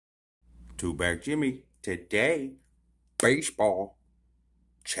TuPack Jimmy. Today, baseball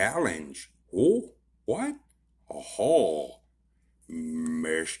challenge. Oh, what? Oh,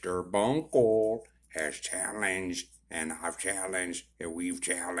 Mr. Bunkle has challenged, and I've challenged, and we've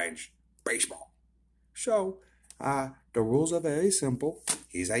challenged baseball. So, the rules are very simple.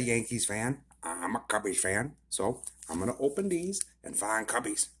 He's a Yankees fan. I'm a Cubbies fan. So, I'm going to open these and find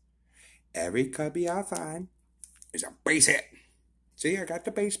Cubbies. Every Cubby I find is a base hit. See, I got the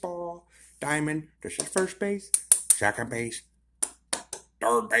baseball diamond. This is first base, second base,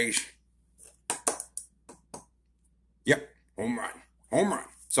 third base. Yep, home run, home run.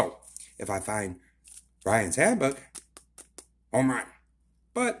 So, if I find Ryan Sandberg, home run.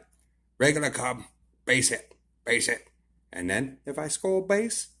 But regular Cub, base hit, base hit. And then if I score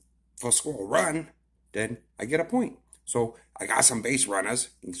a run, then I get a point. So I got some base runners,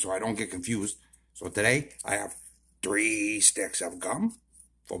 so I don't get confused. So today I have 3 sticks of gum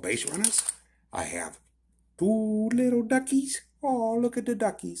for base runners. I have 2 little duckies. Oh, look at the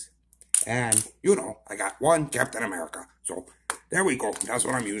duckies. And, I got 1 Captain America. So there we go. That's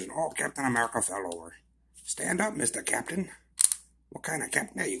what I'm using. Oh, Captain America fell over. Stand up, Mr. Captain. What kind of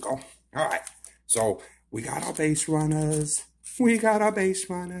captain? There you go. All right. So we got our base runners.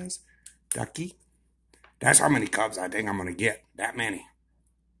 Ducky. That's how many Cubs I think I'm going to get. That many.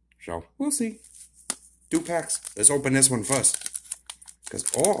 So, we'll see. 2 packs. Let's open this one first. Because,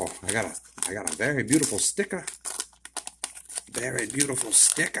 I got a very beautiful sticker. Very beautiful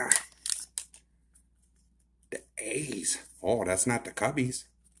sticker. The A's. Oh, that's not the Cubbies.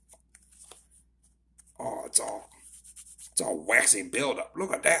 Oh, it's all waxy buildup.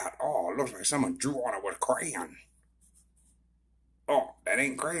 Look at that. Oh, it looks like someone drew on it with a crayon. Oh, that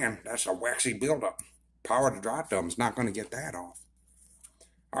ain't crayon. That's a waxy buildup. Power to dry thumb's not going to get that off.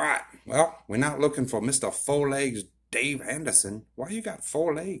 All right. Well, we're not looking for Mr. Four Legs Dave Henderson. Why you got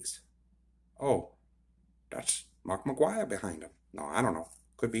 4 legs? Oh, that's Mark McGwire behind him. No, I don't know.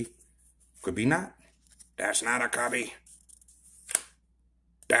 Could be. Could be not. That's not a Cubby.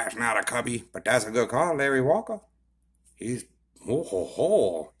 That's not a Cubby. But that's a good call, Larry Walker. He's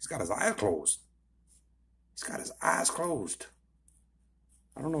got his eyes closed. He's got his eyes closed.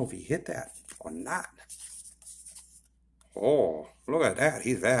 I don't know if he hit that or not. Oh, look at that.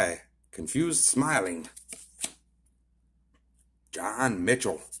 He's very confused, smiling. John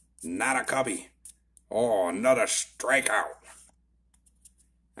Mitchell, not a Cubby. Oh, another strikeout.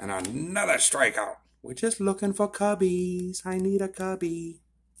 And another strikeout. We're just looking for Cubbies. I need a Cubby.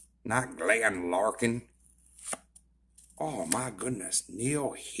 Not Glenn Larkin. Oh, my goodness.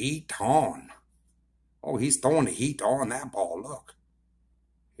 Neil Heaton. Oh, he's throwing the heat on that ball. Look.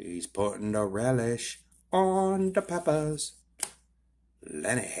 He's putting the relish on the peppers.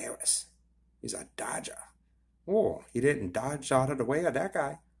 Lenny Harris. He's a Dodger. Oh, he didn't dodge out of the way of that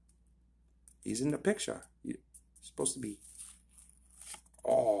guy. He's in the picture. He's supposed to be.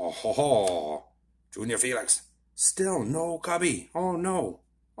 Oh, Junior Felix. Still no Cubby. Oh, no.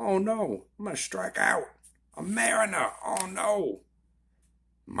 Oh, no. I'm going to strike out. A Mariner. Oh, no.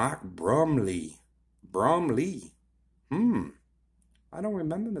 Mark Brumley. I don't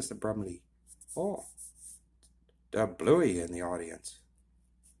remember Mr. Brumley. Oh, the Bluey in the audience.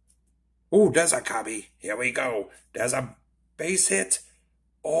 Oh, there's a Cubby. Here we go. There's a base hit.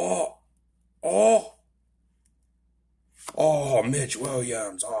 Oh, Mitch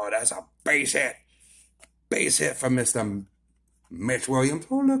Williams. Oh, that's a base hit. Base hit for Mr. Mitch Williams.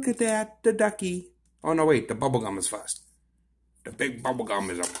 Oh, look at that. The ducky. Oh, no, wait. The bubblegum is first. The big bubblegum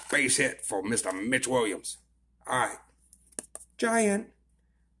is a base hit for Mr. Mitch Williams. All right. Giant.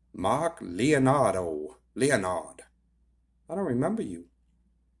 Mark Leonard. I don't remember you.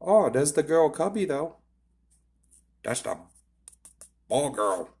 Oh, there's the girl Cubby, though. That's the ball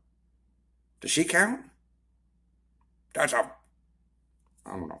girl. Does she count? I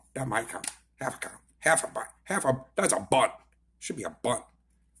don't know. That might count. Half a count. That's a bunt. Should be a bunt.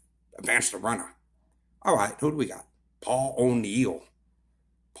 Advance the runner. All right, who do we got? Paul O'Neill.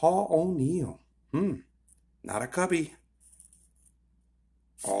 Not a Cubby.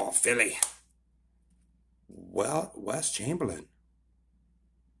 Oh, Philly. Well, Wes Chamberlain.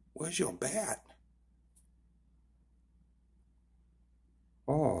 Where's your bat?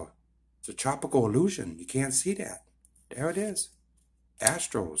 Oh, it's a tropical illusion. You can't see that. There it is.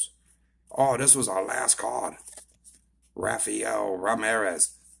 Astros. Oh, this was our last card. Rafael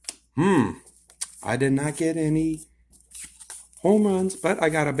Ramirez. I did not get any home runs, but I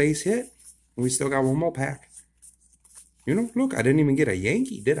got a base hit. And we still got 1 more pack. Look, I didn't even get a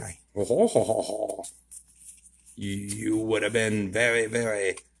Yankee, did I? You would have been very,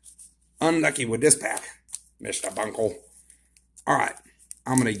 very unlucky with this pack, Mr. Bunkle. All right.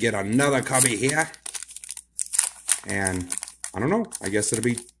 I'm going to get another cubby here. And I don't know. I guess it'll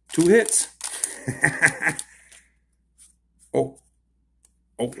be 2 hits. Oh,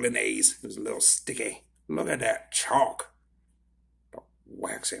 Oakland A's. It was a little sticky. Look at that chalk. The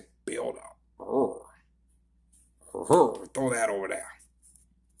waxy buildup. Throw that over there.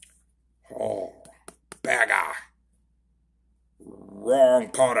 Oh, bagger. Wrong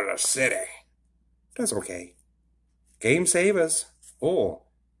part of the city. That's okay. Game savers. Oh,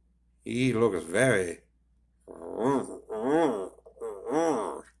 he looks very...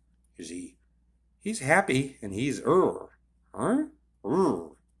 Is he? He's happy and he's Huh? All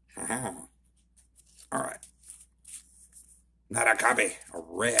right. Not a copy. A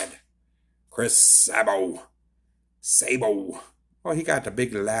red. Chris Sabo. Oh, he got the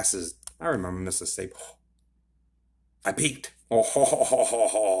big glasses. I remember Mr. Sabo. I peeked. I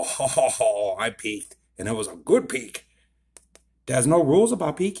peeked. And it was a good peek. There's no rules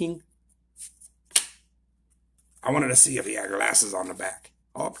about peeking. I wanted to see if he had glasses on the back.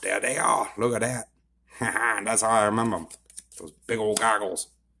 Oh, there they are. Look at that. That's how I remember them. Those big old goggles.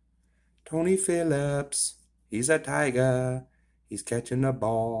 Tony Phillips. He's a tiger. He's catching the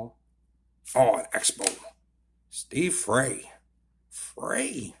ball. Oh, an Expo. Steve Frey.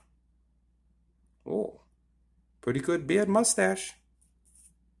 Oh, pretty good beard mustache.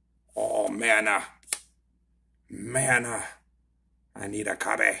 Oh, Manna. I need a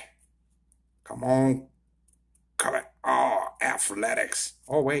cubby. Come on. Cubby. Oh, athletics.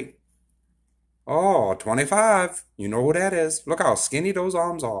 Oh, wait. Oh, 25. You know who that is. Look how skinny those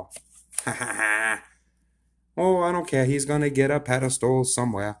arms are. Oh, I don't care. He's going to get a pedestal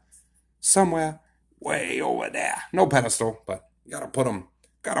somewhere. Way over there. No pedestal, but you gotta put him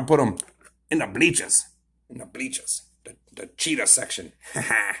in the bleachers. The cheetah section.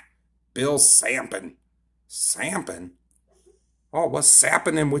 Bill Sampin. Oh, what's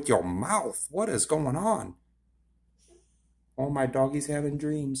happening with your mouth? What is going on? Oh, my doggy's having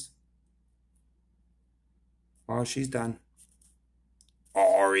dreams. Oh, she's done.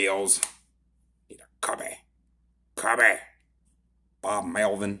 Orioles. Need a cubby. Bob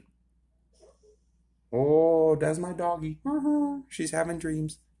Melvin. Oh, that's my doggy. She's having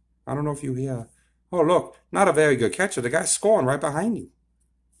dreams. I don't know if you hear. Oh, look. Not a very good catcher. The guy's scoring right behind you.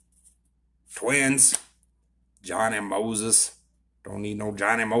 Twins. Johnny Moses. Don't need no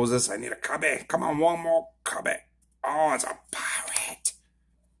Johnny Moses. I need a cubby. Come on, one more cubby. Oh, it's a pirate.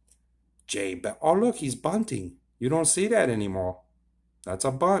 Oh, look, he's bunting. You don't see that anymore. That's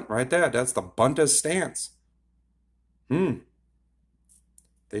a bunt right there. That's the bunter's stance. They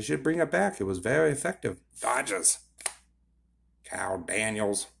should bring it back. It was very effective. Dodgers. Cal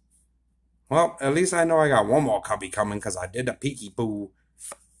Daniels. Well, at least I know I got one more cubby coming because I did the peeky poo.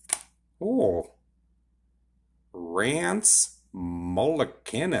 Oh. Rance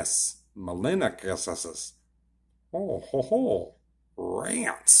Molikinus. Oh,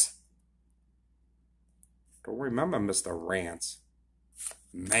 Rance. Don't remember Mr. Rance.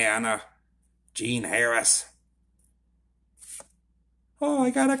 Manna. Gene Harris. Oh,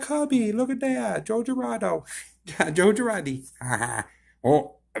 I got a cubby. Look at that. Joe Girardi. Joe Girardi.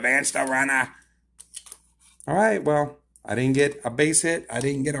 Oh, advanced runner. All right, well, I didn't get a base hit. I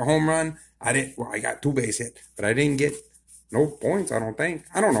didn't get a home run. I got 2 base hits, but I didn't get no points, I don't think.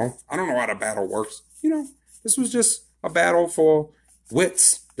 I don't know. I don't know how the battle works. You know, this was just a battle for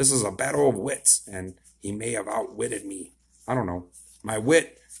wits. This is a battle of wits, and he may have outwitted me. I don't know. My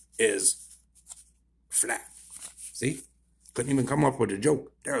wit is flat. See? Couldn't even come up with a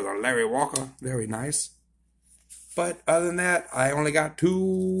joke. There's a Larry Walker. Very nice. But other than that, I only got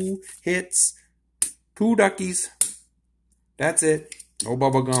 2 hits, 2 duckies. That's it. No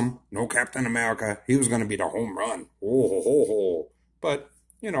bubblegum. No Captain America. He was going to be the home run. Oh. But,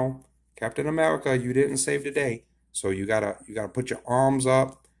 you know, Captain America, you didn't save the day. So you gotta put your arms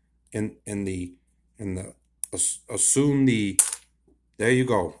up assume the, there you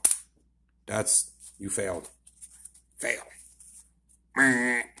go. You failed.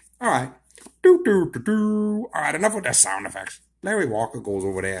 All right. All right, enough with that sound effects. Larry Walker goes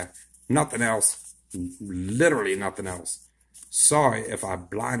over there. Nothing else. Literally nothing else. Sorry if I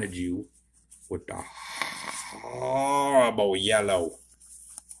blinded you with the horrible yellow.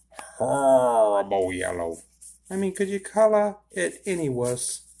 I mean, could you color it any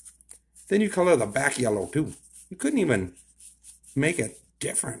worse? Then you color the back yellow too. You couldn't even make it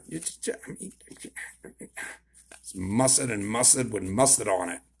different. It's mustard and mustard with mustard on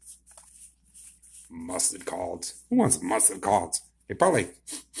it. Mustard cards. Who wants mustard cards? They probably,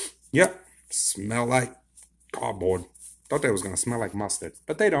 yep, smell like cardboard. Thought they was going to smell like mustard,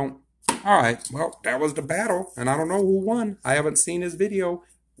 but they don't. All right, well, that was the battle, and I don't know who won. I haven't seen his video.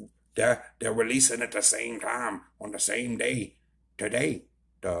 They're releasing at the same time on the same day today,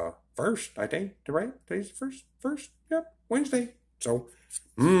 the first, I think. Right? Today's the first. Yep, Wednesday. So,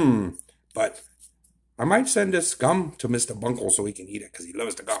 but I might send this gum to Mr. Bunkle so he can eat it because he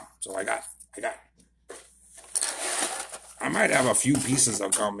loves the gum. So I might have a few pieces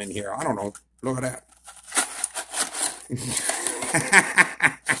of gum in here. I don't know. Look at that.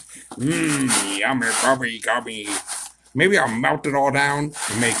 Yummy, gummy. Maybe I'll melt it all down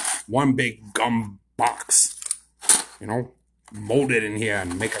and make one big gum box. You know, mold it in here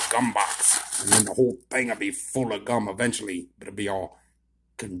and make a gum box. And then the whole thing will be full of gum eventually. It'll be all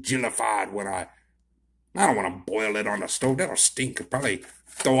congelified when I don't want to boil it on the stove. That'll stink. It'll probably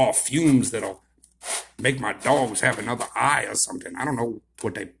throw off fumes that'll make my dogs have another eye or something. I don't know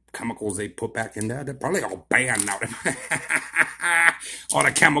what chemicals they put back in there. They're probably all banned now. All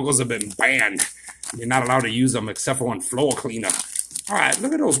the chemicals have been banned. You're not allowed to use them except for on floor cleaner. All right,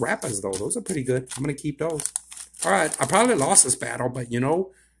 look at those wrappers, though. Those are pretty good. I'm going to keep those. All right, I probably lost this battle, but, you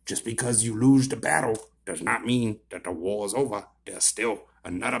know, just because you lose the battle does not mean that the war is over. There's still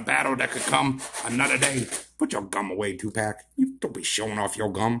another battle that could come another day. Put your gum away, TuPack. You don't be showing off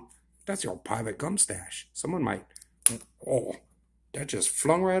your gum. That's your private gum stash. Someone might... Oh, that just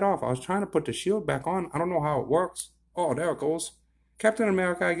flung right off. I was trying to put the shield back on. I don't know how it works. Oh, there it goes. Captain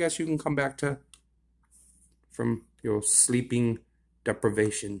America, I guess you can come back from your sleeping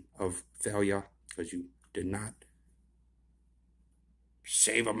deprivation of failure because you did not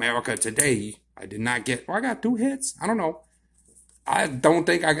save America today. I did not get... Well, I got 2 hits. I don't know. I don't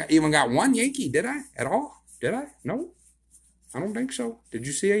think I even got 1 Yankee, did I? At all? Did I? No. I don't think so. Did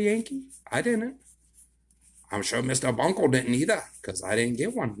you see a Yankee? I didn't. I'm sure Mr. Bunkle didn't either, because I didn't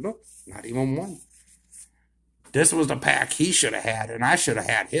get one. Look, not even 1. This was the pack he should have had, and I should have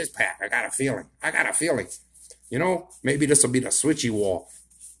had his pack. I got a feeling. You know, maybe this will be the switchy war.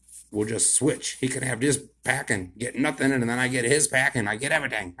 We'll just switch. He can have this pack and get nothing, and then I get his pack and I get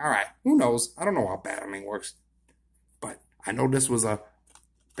everything. All right, who knows? I don't know how battling works. But I know this was a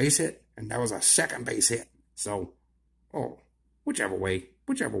base hit, and that was a second base hit. So, whichever way.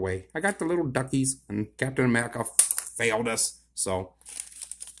 I got the little duckies, and Captain America failed us. So,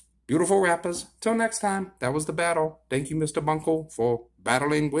 beautiful rappers. Till next time, that was the battle. Thank you, Mr. Bunkle, for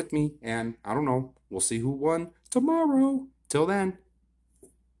battling with me. And I don't know, we'll see who won tomorrow. Till then,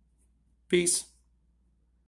 peace.